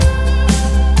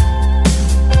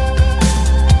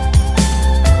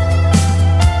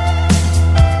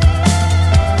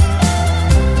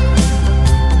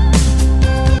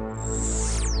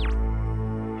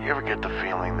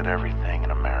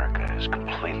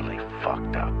completely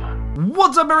fucked up.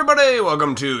 What's up, everybody?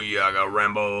 Welcome to Yaga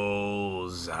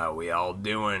Rambles. How we all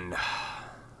doing?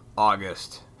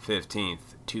 August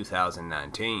 15th,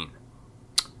 2019.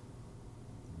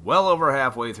 Well over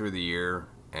halfway through the year,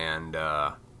 and,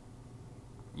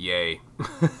 yay.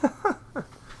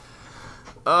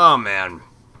 Oh, man.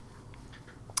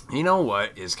 You know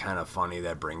what is kind of funny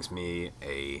that brings me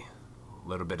a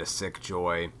little bit of sick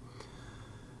joy?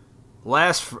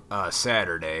 Last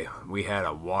Saturday, we had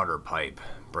a water pipe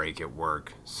break at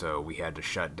work, so we had to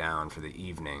shut down for the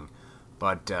evening.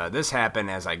 But this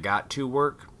happened as I got to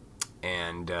work,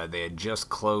 and they had just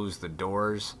closed the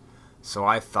doors, so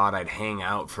I thought I'd hang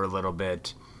out for a little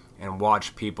bit and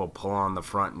watch people pull on the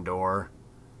front door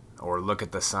or look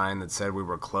at the sign that said we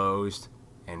were closed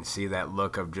and see that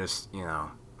look of just,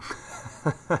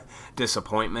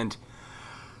 disappointment.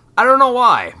 I don't know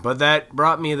why, but that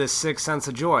brought me this sick sense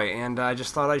of joy, and I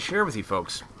just thought I'd share with you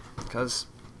folks, because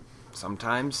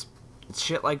sometimes it's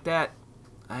shit like that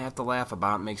I have to laugh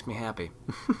about. It makes me happy.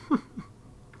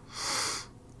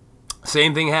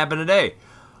 Same thing happened today.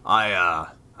 I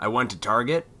went to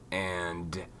Target,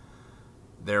 and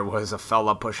there was a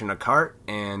fella pushing a cart,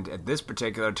 and at this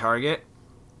particular Target,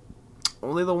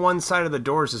 only the one side of the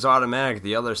doors is automatic,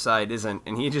 the other side isn't,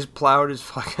 and he just plowed his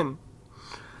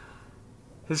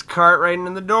cart right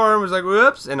into the door and was like,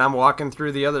 whoops, and I'm walking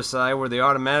through the other side where the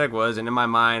automatic was, and in my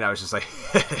mind, I was just like,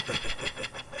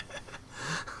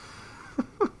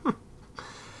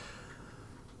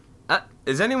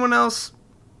 is anyone else,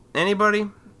 anybody,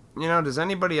 does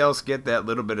anybody else get that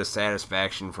little bit of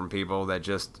satisfaction from people that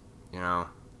just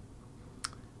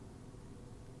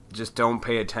don't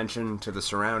pay attention to the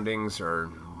surroundings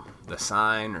or the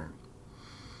sign, or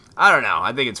I don't know.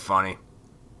 I think it's funny.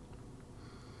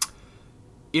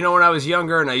 When I was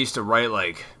younger and I used to write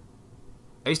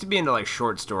I used to be into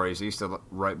short stories. I used to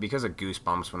write because of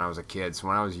Goosebumps when I was a kid. So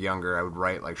when I was younger, I would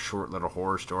write short little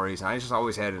horror stories, and I just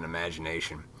always had an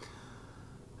imagination.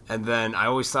 And then I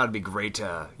always thought it'd be great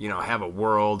to, have a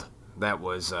world that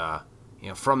was,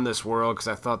 from this world, because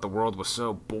I thought the world was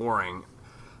so boring.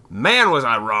 Man, was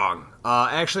I wrong.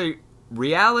 Actually,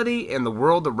 reality and the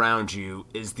world around you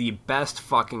is the best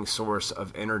fucking source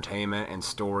of entertainment and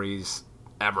stories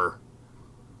ever.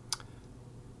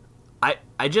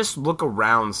 I just look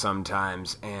around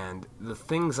sometimes, and the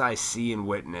things I see and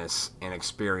witness and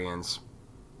experience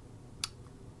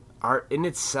are in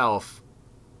itself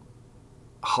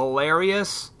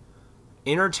hilarious,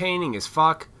 entertaining as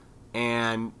fuck,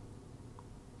 and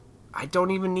I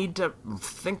don't even need to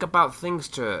think about things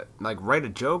to, write a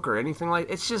joke or anything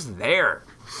it's just there.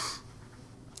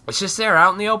 It's just there,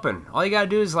 out in the open. All you gotta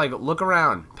do is, look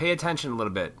around. Pay attention a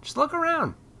little bit. Just look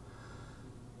around.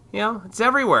 It's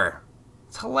everywhere.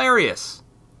 It's hilarious.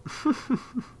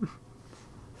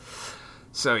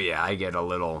 So, yeah, I get a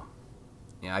little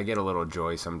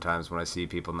joy sometimes when I see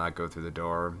people not go through the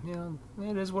door.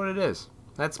 It is what it is.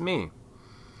 That's me.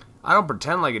 I don't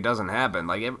pretend like it doesn't happen.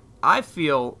 I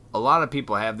feel a lot of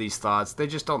people have these thoughts. They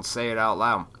just don't say it out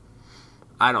loud.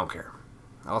 I don't care.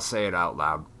 I'll say it out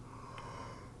loud.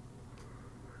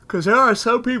 Because there are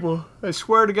some people, I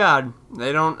swear to God,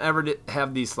 they don't ever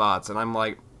have these thoughts. And I'm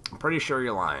pretty sure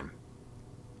you're lying.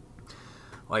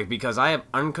 Because I have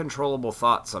uncontrollable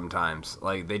thoughts sometimes.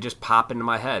 They just pop into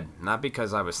my head. Not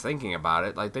because I was thinking about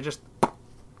it. They just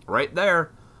right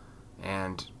there.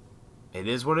 And it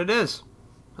is what it is.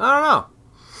 I don't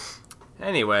know.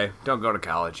 Anyway, don't go to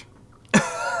college.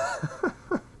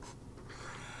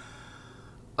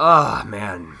 Oh,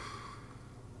 man.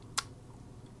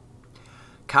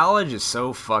 College is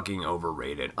so fucking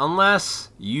overrated. Unless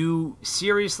you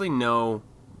seriously know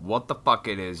what the fuck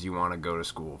it is you want to go to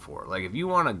school for. If you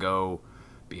want to go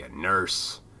be a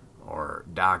nurse or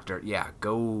doctor, yeah,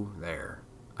 go there.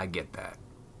 I get that.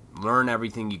 Learn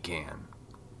everything you can.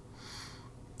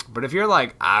 But if you're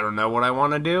I don't know what I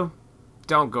want to do,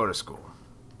 don't go to school.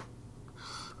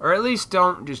 Or at least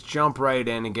don't just jump right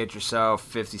in and get yourself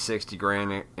 50, 60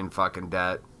 grand in fucking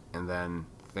debt and then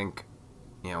think,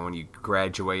 when you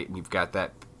graduate and you've got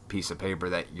that piece of paper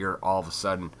that you're all of a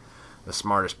sudden the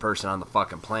smartest person on the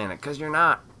fucking planet, because you're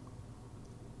not.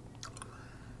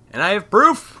 And I have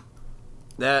proof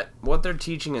that what they're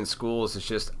teaching in schools is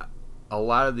just, a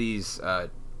lot of these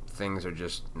things are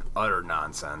just utter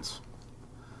nonsense.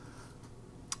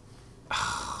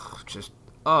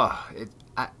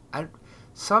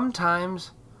 Sometimes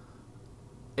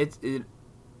it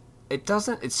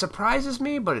doesn't, it surprises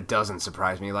me, but it doesn't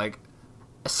surprise me. I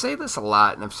say this a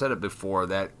lot, and I've said it before,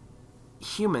 that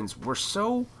humans, we're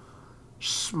so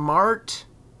smart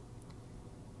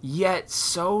yet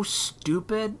so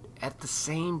stupid at the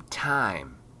same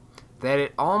time. that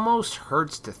it almost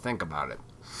hurts to think about it.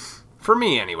 For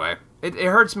me, anyway. It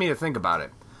hurts me to think about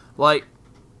it. Like,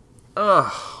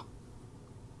 ugh.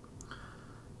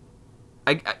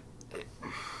 I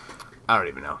don't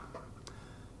even know.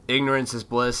 Ignorance is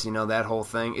bliss, that whole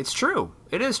thing. It's true.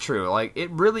 It is true. Like, it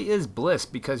really is bliss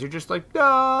because you're just like,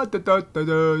 da, da, da, da,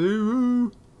 da,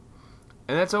 and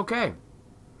that's okay.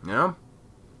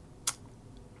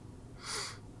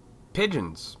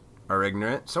 Pigeons are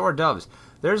ignorant. So are doves.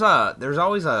 There's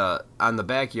always on the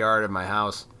backyard of my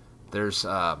house, there's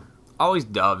always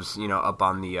doves, up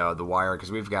on the wire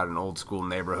because we've got an old school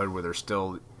neighborhood where there's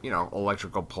still,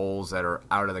 electrical poles that are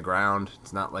out of the ground.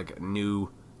 It's not like a new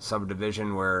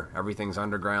subdivision where everything's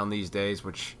underground these days,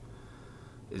 which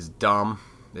is dumb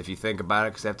if you think about it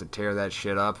because they have to tear that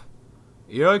shit up.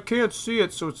 Yeah, I can't see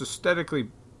it, so it's aesthetically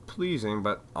pleasing,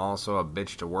 but also a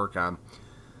bitch to work on.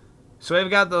 So we've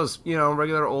got those,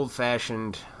 regular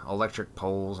old-fashioned electric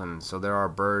poles, and so there are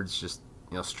birds just,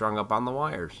 strung up on the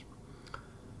wires.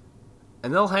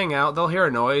 And they'll hang out, they'll hear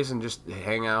a noise and just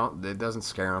hang out. It doesn't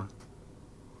scare them.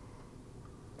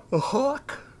 A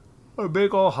hawk, a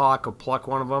big old hawk will pluck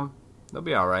one of them. They'll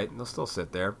be alright, they'll still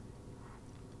sit there.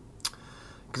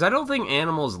 Because I don't think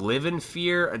animals live in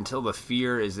fear until the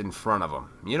fear is in front of them.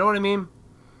 You know what I mean?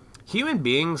 Human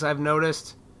beings, I've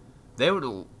noticed, they would,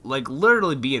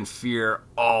 literally be in fear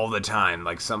all the time.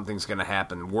 Like, something's going to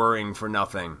happen. Worrying for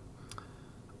nothing.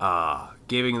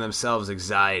 Giving themselves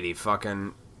anxiety.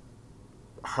 Fucking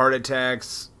heart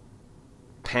attacks.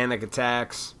 Panic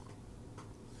attacks.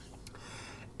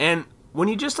 And when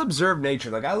you just observe nature,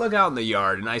 like, I look out in the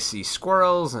yard and I see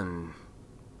squirrels and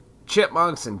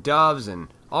chipmunks and doves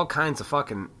and all kinds of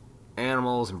fucking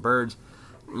animals and birds,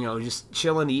 just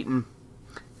chilling, eating.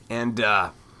 And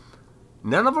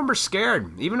none of them are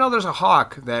scared. Even though there's a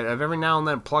hawk that every now and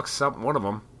then plucks up one of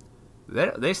them,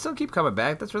 they still keep coming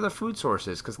back. That's where their food source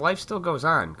is, because life still goes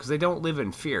on, because they don't live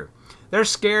in fear. They're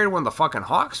scared when the fucking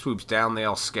hawk swoops down, they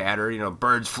all scatter.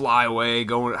 Birds fly away,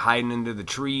 hiding into the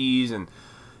trees, and,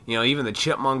 even the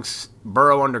chipmunks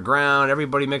burrow underground.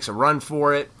 Everybody makes a run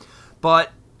for it.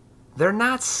 But they're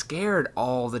not scared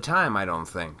all the time, I don't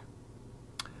think.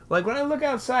 Like, when I look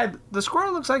outside, the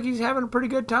squirrel looks like he's having a pretty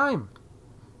good time.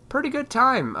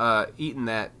 Eating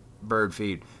that bird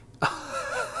feed.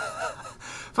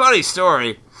 Funny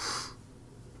story.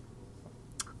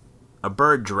 A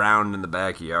bird drowned in the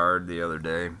backyard the other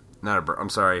day. Not a bird, I'm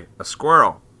sorry, a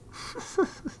squirrel.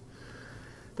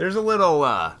 There's a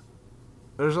little,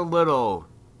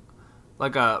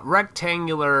 like a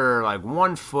rectangular,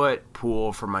 1 foot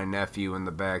pool for my nephew in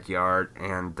the backyard,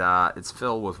 and it's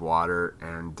filled with water,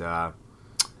 and a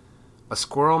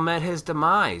squirrel met his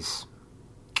demise.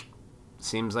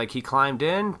 Seems like he climbed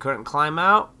in, couldn't climb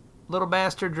out, little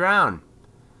bastard drowned.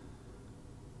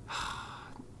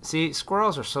 See,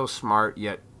 squirrels are so smart,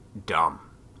 yet dumb,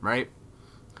 right?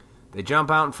 They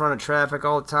jump out in front of traffic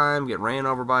all the time, get ran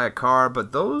over by a car,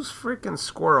 but those freaking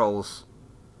squirrels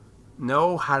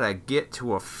know how to get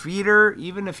to a feeder,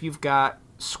 even if you've got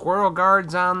squirrel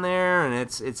guards on there and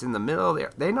it's in the middle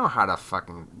there. They know how to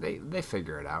they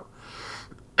figure it out.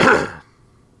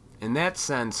 In that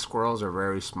sense, squirrels are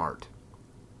very smart.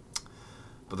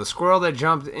 But the squirrel that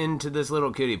jumped into this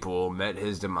little kiddie pool met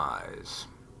his demise.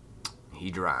 He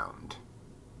drowned.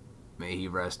 May he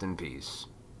rest in peace.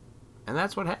 And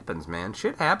that's what happens, man.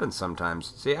 Shit happens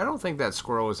sometimes. See, I don't think that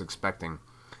squirrel was expecting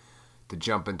to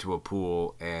jump into a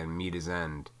pool and meet his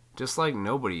end. Just like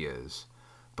nobody is.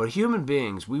 But human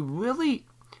beings, we live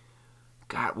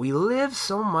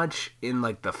so much in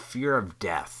the fear of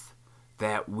death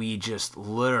that we just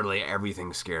literally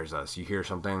everything scares us. You hear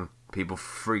something, people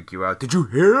freak you out. Did you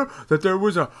hear that there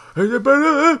was a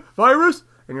virus?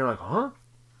 And you're like, huh?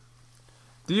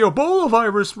 The Ebola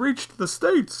virus reached the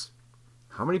States.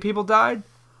 How many people died?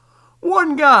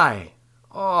 1 guy.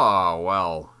 Oh,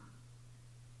 well.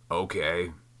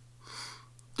 Okay.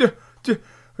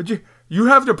 You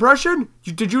have depression?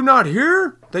 Did you not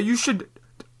hear that you should...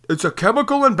 It's a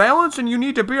chemical imbalance and you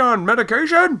need to be on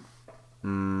medication?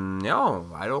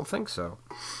 No, I don't think so.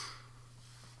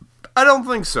 I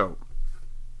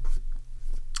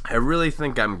really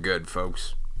think I'm good,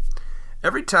 folks.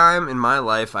 Every time in my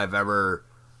life I've ever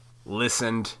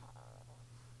listened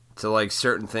to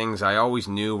certain things I always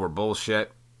knew were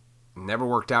bullshit, never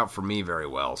worked out for me very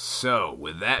well. So,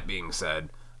 with that being said,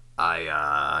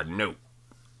 no.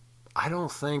 I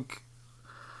don't think...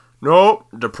 No,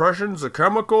 depression's a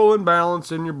chemical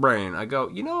imbalance in your brain. I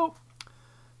go,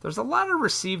 there's a lot of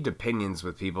received opinions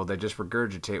with people that just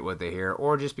regurgitate what they hear,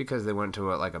 or just because they went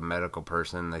to a medical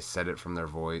person, they said it from their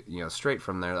voice, straight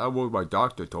from there. Oh, well, my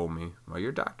doctor told me. Well,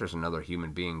 your doctor's another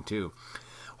human being, too.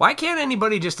 Why can't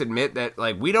anybody just admit that,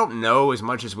 like, we don't know as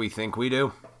much as we think we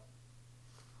do?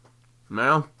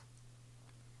 No?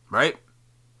 Right?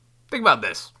 Think about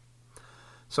this.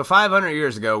 So 500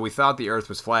 years ago, we thought the Earth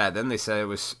was flat. Then they said it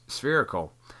was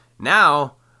spherical.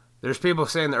 Now, there's people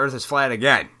saying the Earth is flat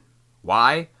again.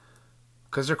 Why?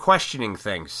 Because they're questioning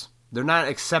things. They're not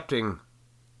accepting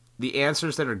the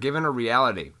answers that are given are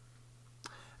reality.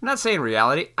 I'm not saying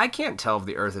reality. I can't tell if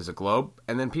the Earth is a globe.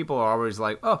 And then people are always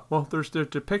like, oh, well, there's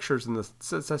pictures in the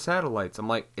satellites. I'm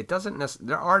like, it doesn't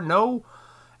there are no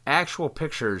actual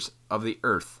pictures of the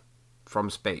Earth from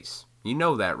space. You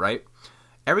know that, right?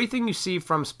 Everything you see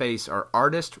from space are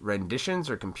artist renditions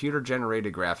or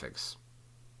computer-generated graphics.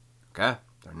 Okay?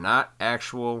 They're not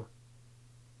actual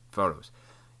photos.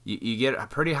 You get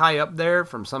pretty high up there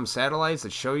from some satellites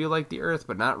that show you like the Earth,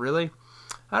 but not really.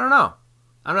 I don't know.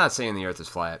 I'm not saying the Earth is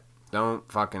flat. Don't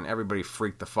fucking everybody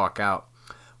freak the fuck out.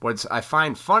 What I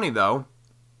find funny, though,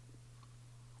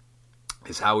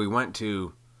 is how we went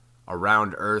to a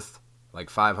round Earth like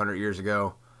 500 years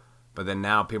ago, but then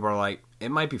now people are like,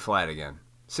 it might be flat again.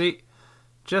 See,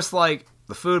 just like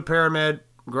the food pyramid,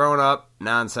 growing up,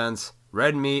 nonsense,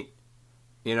 red meat,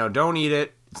 don't eat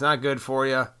it. It's not good for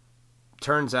you.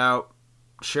 Turns out,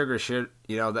 sugar shit,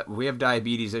 that we have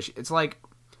diabetes issues. It's like,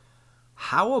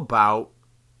 how about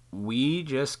we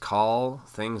just call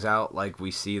things out like we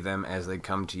see them as they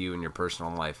come to you in your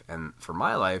personal life? And for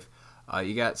my life,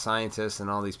 you got scientists and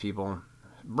all these people,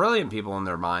 brilliant people in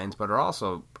their minds, but are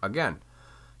also, again,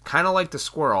 kind of like the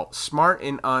squirrel, smart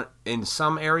in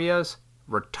some areas,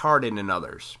 retarded in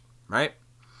others, right?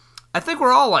 I think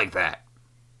we're all like that,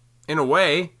 in a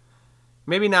way.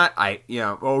 Maybe not,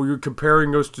 oh, you're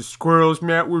comparing us to squirrels,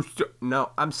 Matt. No,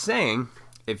 I'm saying,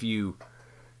 if you're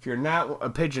not a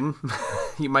pigeon,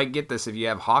 you might get this if you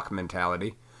have hawk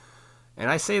mentality.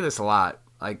 And I say this a lot.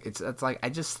 Like, it's like, I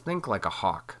just think like a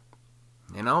hawk,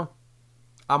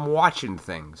 I'm watching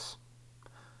things.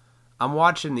 I'm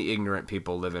watching the ignorant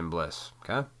people live in bliss,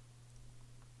 okay?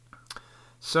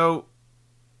 So,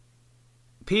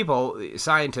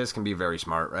 scientists can be very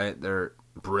smart, right? They're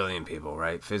brilliant people,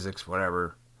 right? Physics,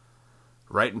 whatever.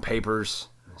 Writing papers,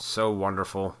 so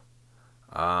wonderful.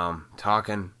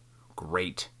 Talking,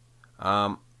 great.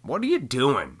 What are you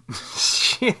doing?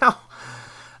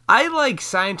 I like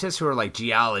scientists who are like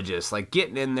geologists, like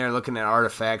getting in there, looking at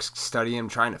artifacts, studying them,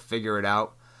 trying to figure it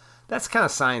out. That's the kind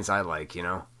of science I like,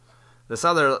 This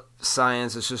other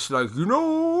science is just like,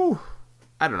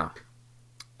 I don't know.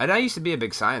 And I used to be a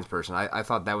big science person. I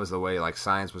thought that was the way, like,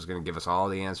 science was going to give us all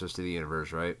the answers to the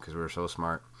universe, right? Because we were so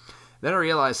smart. Then I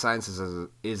realized science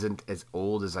isn't as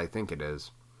old as I think it is.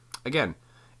 Again,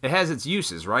 it has its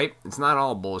uses, right? It's not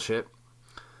all bullshit.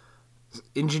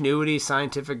 Ingenuity,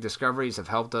 scientific discoveries have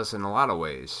helped us in a lot of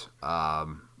ways.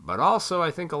 But also, I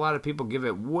think a lot of people give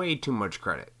it way too much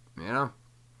credit,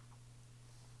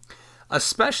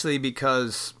 Especially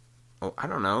because, I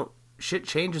don't know, shit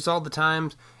changes all the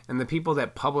time, and the people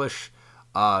that publish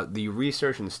the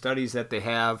research and studies that they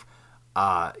have,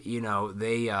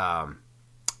 they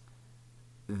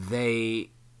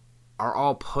are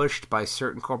all pushed by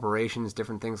certain corporations,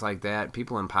 different things like that.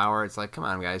 People in power. It's like, come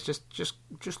on, guys, just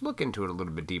look into it a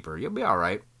little bit deeper. You'll be all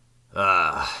right.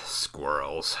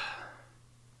 Squirrels,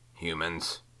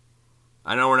 humans.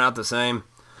 I know we're not the same,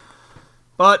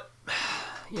 but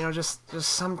just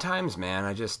sometimes, man.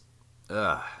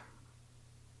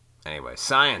 Anyway,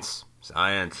 science.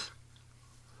 I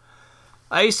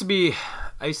used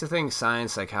to think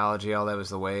science, psychology, all that was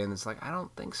the way, and it's like, I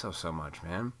don't think so much,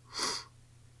 man.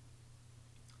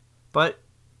 But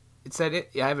it's that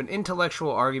I have an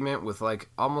intellectual argument with like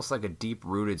almost like a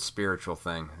deep-rooted spiritual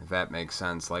thing, if that makes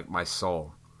sense, like my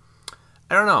soul.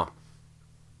 I don't know.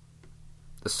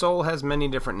 The soul has many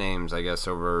different names, I guess,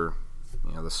 over,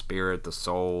 the spirit, the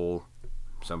soul.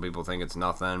 Some people think it's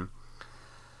nothing.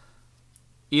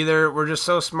 Either we're just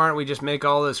so smart we just make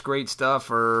all this great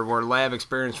stuff, or we're lab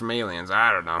experience from aliens.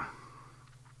 I don't know.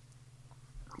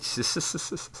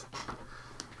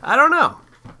 I don't know.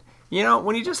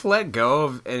 When you just let go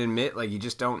of and admit, like, you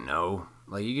just don't know,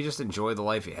 like, you can just enjoy the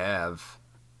life you have,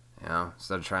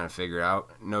 instead of trying to figure it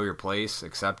out, know your place,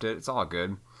 accept it. It's all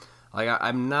good. Like,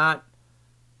 I'm not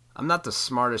the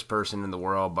smartest person in the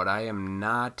world, but I am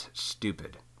not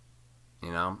stupid.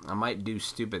 I might do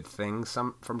stupid things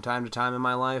from time to time in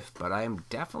my life, but I am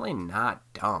definitely not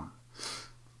dumb.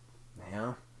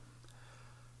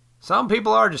 Some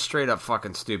people are just straight up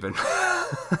fucking stupid.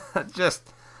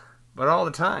 But all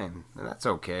the time. And that's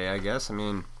okay, I guess. I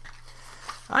mean,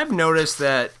 I've noticed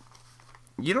that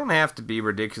you don't have to be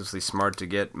ridiculously smart to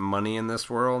get money in this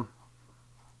world.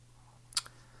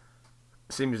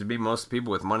 seems to be most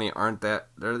people with money aren't that.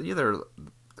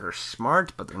 They're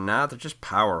smart, but they're not. They're just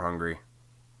power hungry.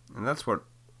 And that's what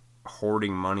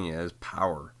hoarding money is,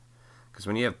 power. Because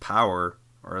when you have power,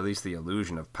 or at least the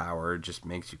illusion of power, it just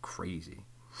makes you crazy.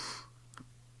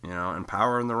 You know, and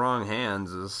power in the wrong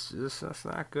hands that's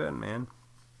not good, man.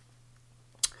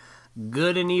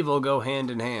 Good and evil go hand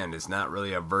in hand. It's not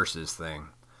really a versus thing.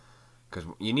 Because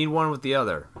you need one with the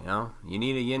other, you know? You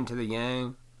need a yin to the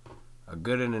yang, a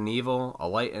good and an evil, a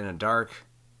light and a dark.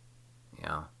 You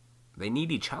know, they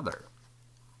need each other.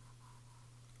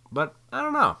 But, I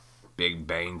don't know. Big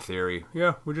Bang Theory.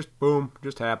 Yeah,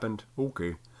 just happened.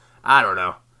 Okay. I don't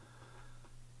know.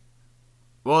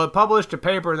 Well, it published a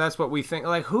paper, and that's what we think.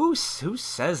 Like, who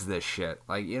says this shit?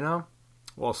 Like, you know?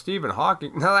 Well, Stephen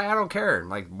Hawking. No, I don't care.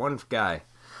 Like, one guy.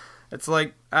 It's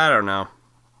like, I don't know.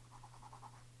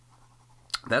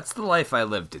 That's the life I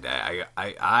live today.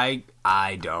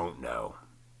 I don't know.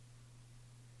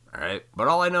 Alright? But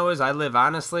all I know is I live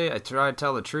honestly. I try to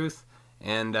tell the truth.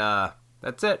 And,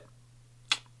 that's it.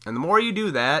 And the more you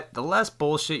do that, the less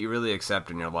bullshit you really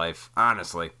accept in your life.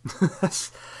 Honestly.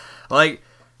 Like,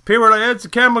 people are like, it's a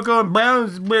chemical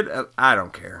imbalance, but I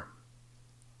don't care.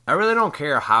 I really don't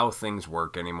care how things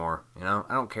work anymore. You know,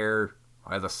 I don't care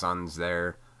why the sun's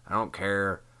there. I don't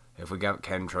care if we got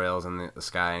chemtrails in the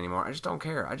sky anymore. I just don't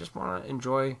care. I just want to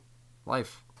enjoy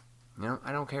life. You know,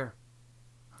 I don't care.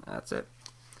 That's it.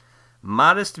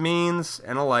 Modest means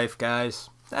and a life, guys.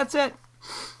 That's it.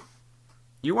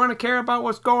 You want to care about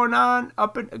what's going on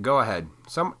go ahead.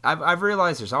 I've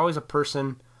realized there's always a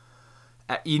person.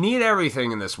 You need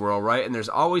everything in this world, right? And there's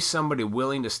always somebody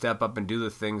willing to step up and do the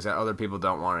things that other people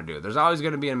don't want to do. There's always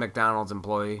going to be a McDonald's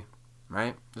employee,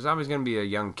 right? There's always going to be a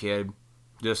young kid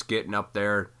just getting up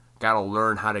there, got to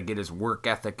learn how to get his work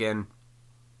ethic in.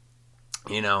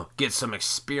 You know, get some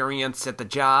experience at the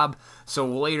job. So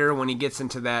later when he gets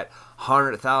into that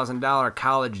 $100,000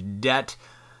 college debt,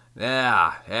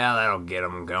 yeah, that'll get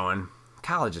him going.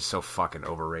 College is so fucking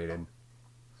overrated.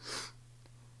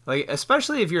 Like,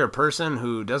 especially if you're a person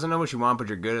who doesn't know what you want, but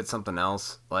you're good at something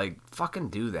else. Like, fucking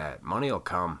do that. Money will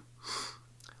come.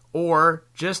 Or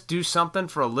just do something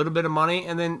for a little bit of money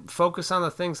and then focus on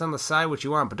the things on the side what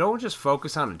you want. But don't just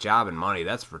focus on a job and money.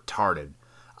 That's retarded.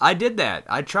 I did that.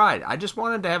 I tried. I just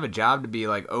wanted to have a job to be,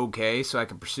 like, okay so I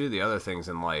could pursue the other things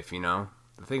in life, you know?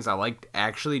 The things I liked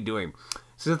actually doing.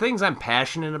 So the things I'm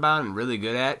passionate about and really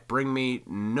good at bring me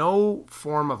no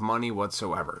form of money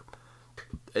whatsoever.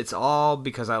 It's all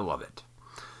because I love it.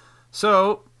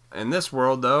 So, in this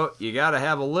world, though, you gotta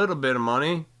have a little bit of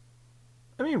money.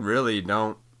 I mean, really, you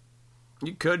don't.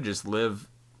 You could just live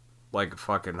like a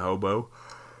fucking hobo.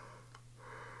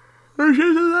 This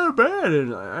isn't that bad.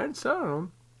 And I don't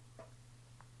know.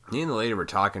 Me and the lady were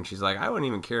talking. She's like, I wouldn't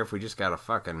even care if we just got a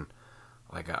fucking,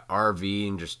 like a RV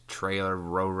and just trailer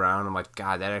row around. I'm like,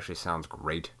 God, that actually sounds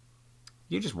great.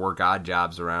 You just work odd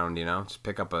jobs around, you know. Just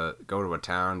go to a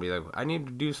town, be like, I need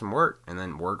to do some work, and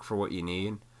then work for what you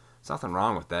need. There's nothing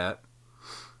wrong with that.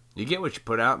 You get what you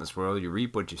put out in this world. You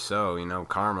reap what you sow, you know,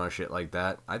 karma, shit like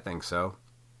that. I think so.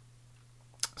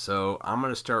 So I'm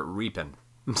going to start reaping.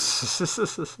 I'm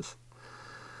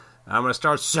going to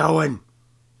start sowing.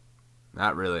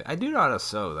 Not really. I do know how to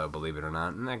sew, though, believe it or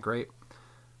not. Isn't that great?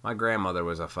 My grandmother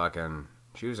was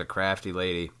she was a crafty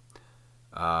lady.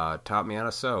 Taught me how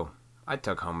to sew. I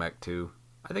took home ec too.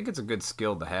 I think it's a good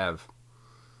skill to have.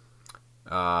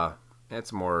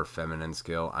 It's a more feminine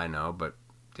skill, I know, but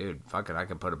dude, fuck it, I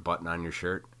can put a button on your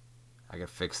shirt. I can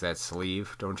fix that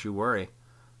sleeve, don't you worry.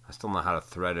 I still know how to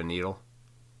thread a needle.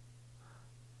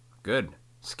 Good.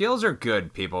 Skills are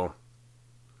good, people.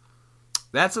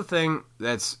 That's the thing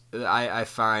that's I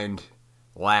find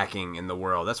lacking in the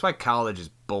world. That's why college is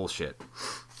bullshit.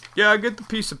 Yeah, I get the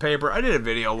piece of paper. I did a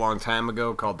video a long time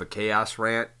ago called The Chaos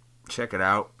Rant. Check it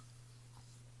out.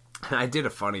 I did a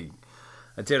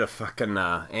fucking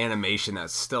animation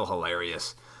that's still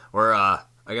hilarious. Where I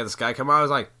got this guy come out. I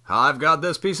was like, I've got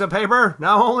this piece of paper.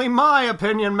 Now only my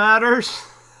opinion matters.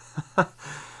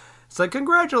 It's like,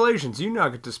 congratulations, you now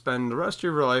get to spend the rest of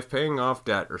your life paying off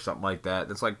debt or something like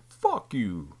that. It's like, fuck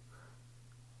you.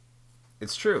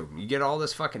 It's true. You get all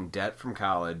this fucking debt from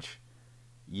college.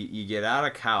 You get out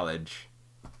of college.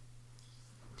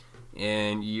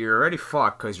 And you're already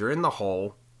fucked because you're in the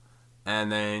hole. And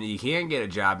then you can't get a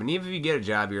job. And even if you get a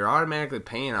job, you're automatically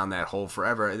paying on that hole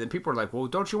forever. And then people are like, well,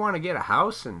 don't you want to get a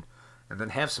house and then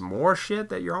have some more shit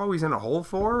that you're always in a hole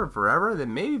for forever?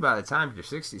 Then maybe by the time you're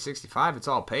 60, 65, it's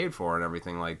all paid for and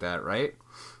everything like that, right?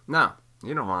 No,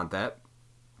 you don't want that.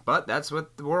 But that's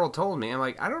what the world told me. I'm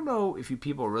like, I don't know if you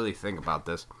people really think about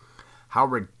this. How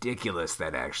ridiculous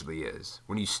that actually is.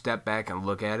 When you step back and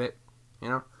look at it. You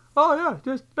know? Oh yeah,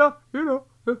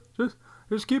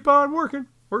 just keep on working.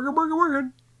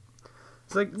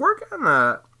 It's like work on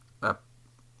a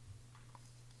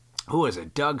who was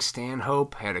it? Doug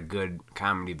Stanhope had a good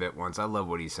comedy bit once. I love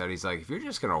what he said. He's like, if you're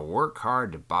just gonna work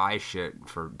hard to buy shit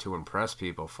to impress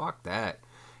people, fuck that.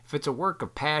 If it's a work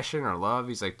of passion or love,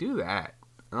 he's like, do that.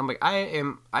 And I'm like,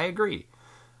 I agree.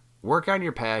 Work on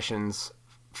your passions.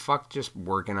 Fuck just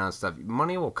working on stuff.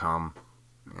 Money will come.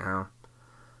 You know?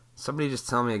 Somebody just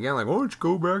tell me again, like, why don't you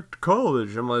go back to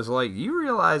college? I'm like, you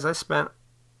realize I spent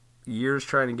years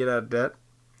trying to get out of debt?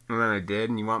 And then I did,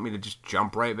 and you want me to just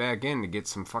jump right back in to get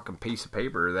some fucking piece of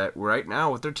paper that right now,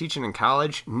 what they're teaching in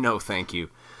college, no thank you.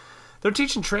 They're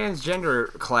teaching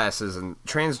transgender classes and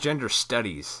transgender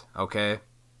studies, okay,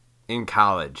 in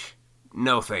college.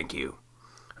 No thank you.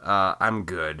 I'm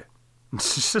good.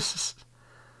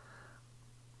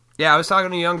 Yeah, I was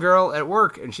talking to a young girl at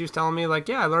work, and she was telling me, like,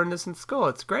 yeah, I learned this in school.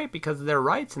 It's great because of their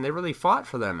rights, and they really fought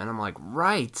for them. And I'm like,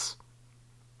 rights?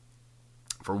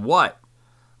 For what?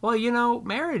 Well, you know,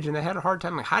 marriage, and they had a hard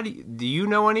time. Like, do you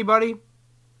know anybody?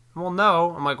 Well,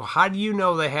 no. I'm like, well, how do you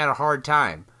know they had a hard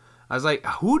time? I was like,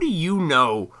 who do you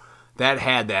know that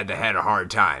had a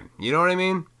hard time? You know what I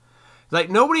mean?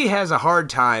 Like, nobody has a hard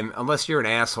time unless you're an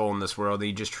asshole in this world and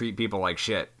you just treat people like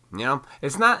shit. You know?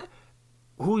 It's not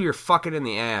who you're fucking in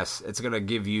the ass it's going to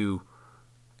give you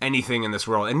anything in this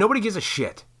world. And nobody gives a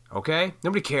shit, okay?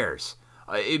 Nobody cares.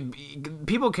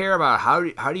 People care about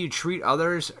how do you treat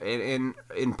others in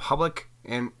public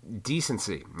and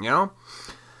decency, you know?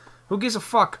 Who gives a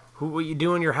fuck what you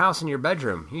do in your house, in your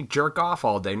bedroom? You jerk off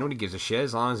all day. Nobody gives a shit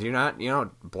as long as you're not, you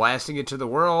know, blasting it to the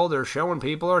world or showing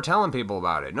people or telling people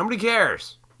about it. Nobody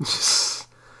cares.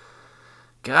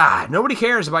 God, nobody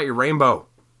cares about your rainbow.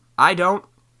 I don't.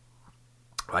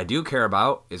 What I do care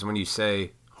about is when you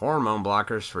say hormone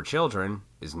blockers for children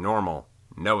is normal.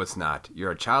 No, it's not.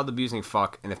 You're a child-abusing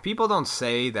fuck, and if people don't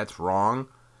say that's wrong,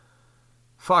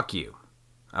 fuck you.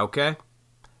 Okay?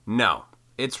 No,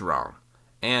 it's wrong.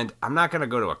 And I'm not going to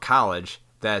go to a college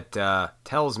that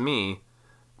tells me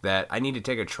that I need to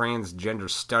take a transgender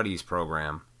studies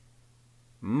program.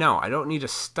 No, I don't need to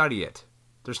study it.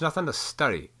 There's nothing to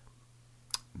study.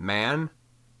 Man,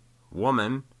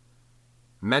 woman,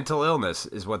 mental illness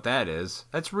is what that is.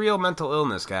 That's real mental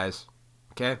illness, guys.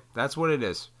 Okay? That's what it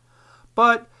is.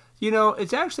 But, you know,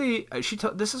 it's actually,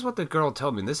 this is what the girl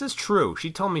told me. This is true. She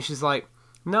told me, she's like,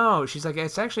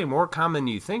 it's actually more common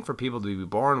than you think for people to be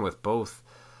born with both,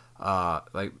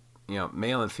 like, you know,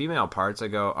 male and female parts. I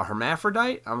go, a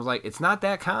hermaphrodite? I was like, it's not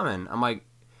that common. I'm like,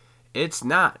 it's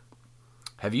not.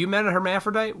 Have you met a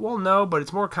hermaphrodite? Well, no, but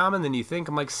it's more common than you think.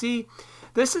 I'm like, see,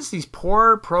 this is these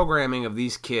poor programming of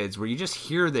these kids where you just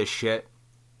hear this shit.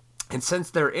 And since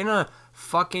they're in a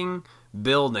fucking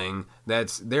building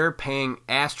they're paying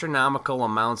astronomical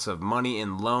amounts of money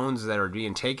in loans that are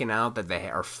being taken out that they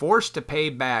are forced to pay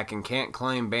back and can't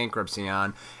claim bankruptcy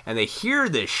on, and they hear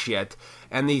this shit,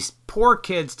 and these poor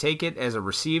kids take it as a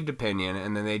received opinion,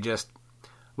 and then they just,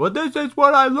 well, this is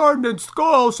what I learned in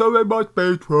school, so it must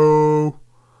be true.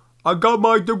 I got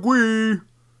my degree.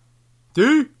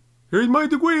 See? Here's my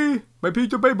degree. My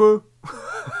piece of paper.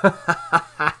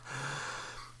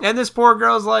 And this poor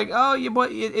girl's like, oh,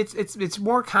 it's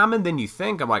more common than you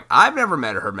think. I'm like, I've never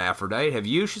met a hermaphrodite. Have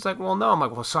you? She's like, well, no. I'm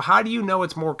like, well, so how do you know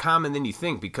it's more common than you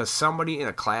think? Because somebody in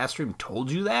a classroom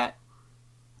told you that?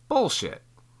 Bullshit.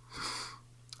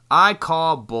 I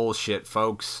call bullshit,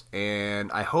 folks,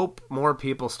 and I hope more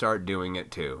people start doing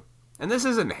it too. And this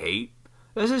isn't hate.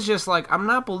 This is just like, I'm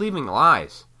not believing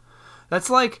lies. That's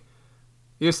like,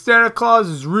 your Santa Claus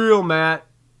is real, Matt.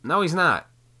 No, he's not.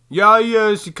 Yeah, he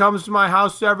is. He comes to my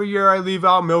house every year. I leave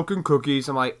out milk and cookies.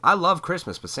 I'm like, I love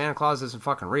Christmas, but Santa Claus isn't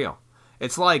fucking real.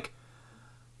 It's like,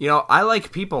 you know, I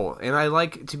like people, and I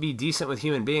like to be decent with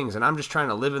human beings, and I'm just trying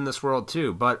to live in this world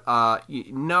too. But,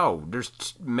 no,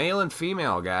 there's male and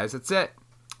female, guys. That's it.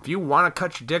 If you want to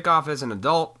cut your dick off as an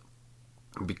adult,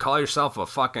 call yourself a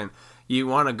fucking, you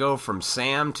want to go from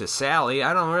Sam to Sally,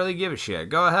 I don't really give a shit.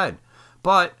 Go ahead.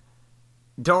 But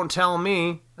don't tell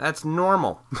me that's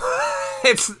normal.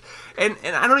 It's and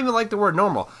I don't even like the word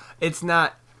normal. It's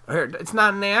not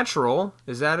natural.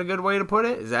 Is that a good way to put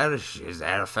it? Is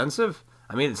that offensive?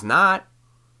 I mean, it's not.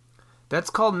 That's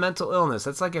called mental illness.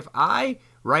 That's like if I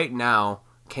right now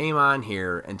came on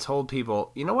here and told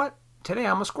people, you know what? Today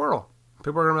I'm a squirrel.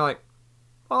 People are gonna be like,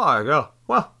 oh, I go.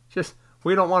 Well, just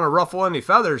we don't want to ruffle any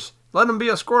feathers. Let them be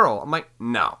a squirrel. I'm like,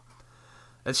 no.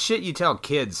 That's shit you tell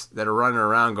kids that are running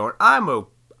around going,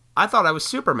 I thought I was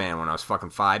Superman when I was fucking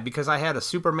 5 because I had a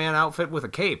Superman outfit with a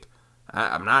cape.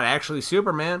 I'm not actually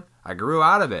Superman. I grew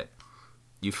out of it.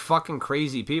 You fucking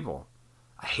crazy people.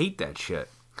 I hate that shit.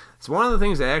 It's one of the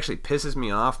things that actually pisses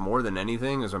me off more than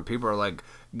anything is when people are like,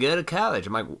 go to college.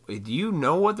 I'm like, do you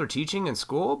know what they're teaching in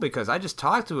school? Because I just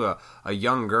talked to a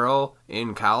young girl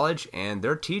in college, and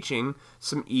they're teaching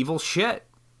some evil shit.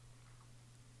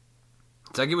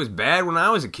 It's like it was bad when I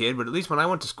was a kid, but at least when I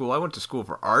went to school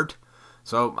for art.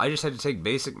 So I just had to take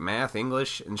basic math,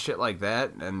 English, and shit like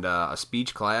that, and a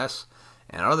speech class.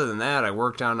 And other than that, I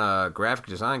worked on graphic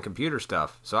design, computer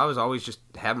stuff. So I was always just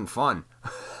having fun.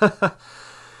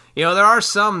 You know, there are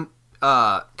some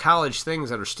college things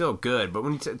that are still good, but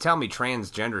when you tell me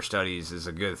transgender studies is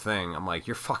a good thing, I'm like,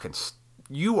 you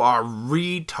are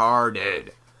retarded.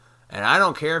 And I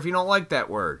don't care if you don't like that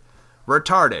word.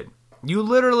 Retarded. You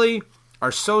literally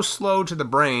are so slow to the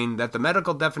brain that the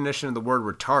medical definition of the word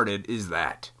retarded is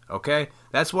that. Okay?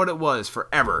 That's what it was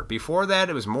forever. Before that,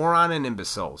 it was moron and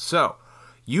imbecile. So,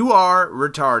 you are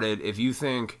retarded if you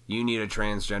think you need a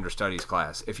transgender studies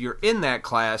class. If you're in that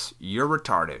class, you're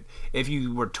retarded. If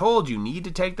you were told you need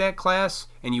to take that class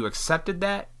and you accepted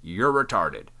that, you're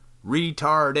retarded.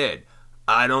 Retarded.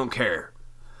 I don't care.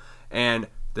 And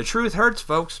the truth hurts,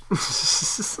 folks.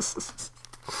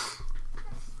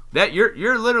 That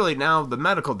you're literally now the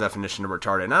medical definition of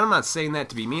retarded. And I'm not saying that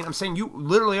to be mean. I'm saying you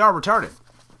literally are retarded.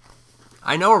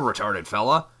 I know a retarded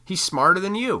fella. He's smarter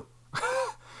than you.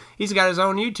 He's got his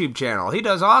own YouTube channel. He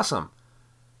does awesome.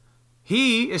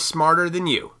 He is smarter than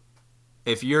you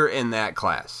if you're in that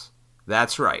class.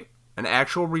 That's right. An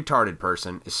actual retarded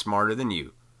person is smarter than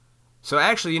you. So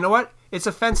actually, you know what? It's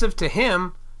offensive to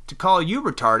him to call you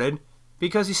retarded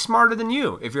because he's smarter than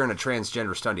you if you're in a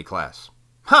transgender study class.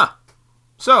 Huh.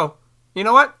 So, you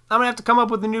know what? I'm going to have to come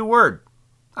up with a new word.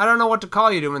 I don't know what to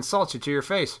call you to insult you to your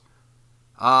face.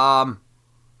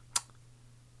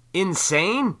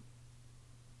 Insane?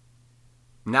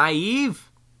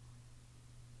 Naive?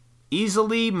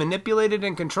 Easily manipulated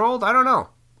and controlled? I don't know.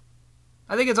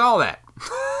 I think it's all that.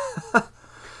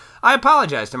 I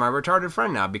apologize to my retarded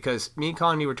friend now because me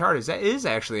calling you retarded, that is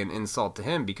actually an insult to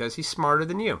him because he's smarter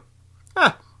than you.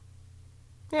 Huh.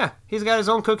 Yeah, he's got his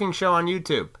own cooking show on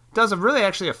YouTube. Does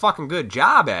actually a fucking good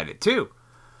job at it, too.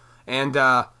 And,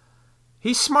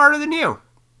 he's smarter than you.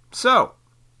 So,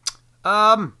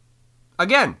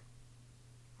 again,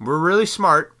 we're really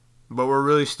smart, but we're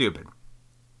really stupid.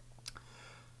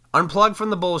 Unplug from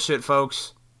the bullshit,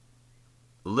 folks.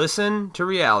 Listen to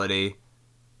reality.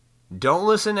 Don't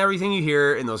listen to everything you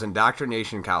hear in those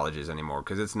indoctrination colleges anymore,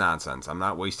 because it's nonsense. I'm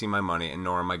not wasting my money, and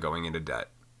nor am I going into debt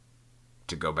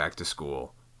to go back to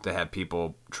school, to have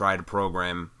people try to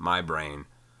program my brain,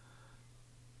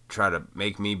 try to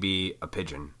make me be a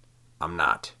pigeon. I'm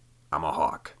not. I'm a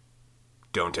hawk.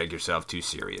 Don't take yourself too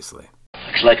seriously.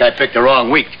 Looks like I picked the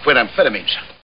wrong week to quit amphetamines.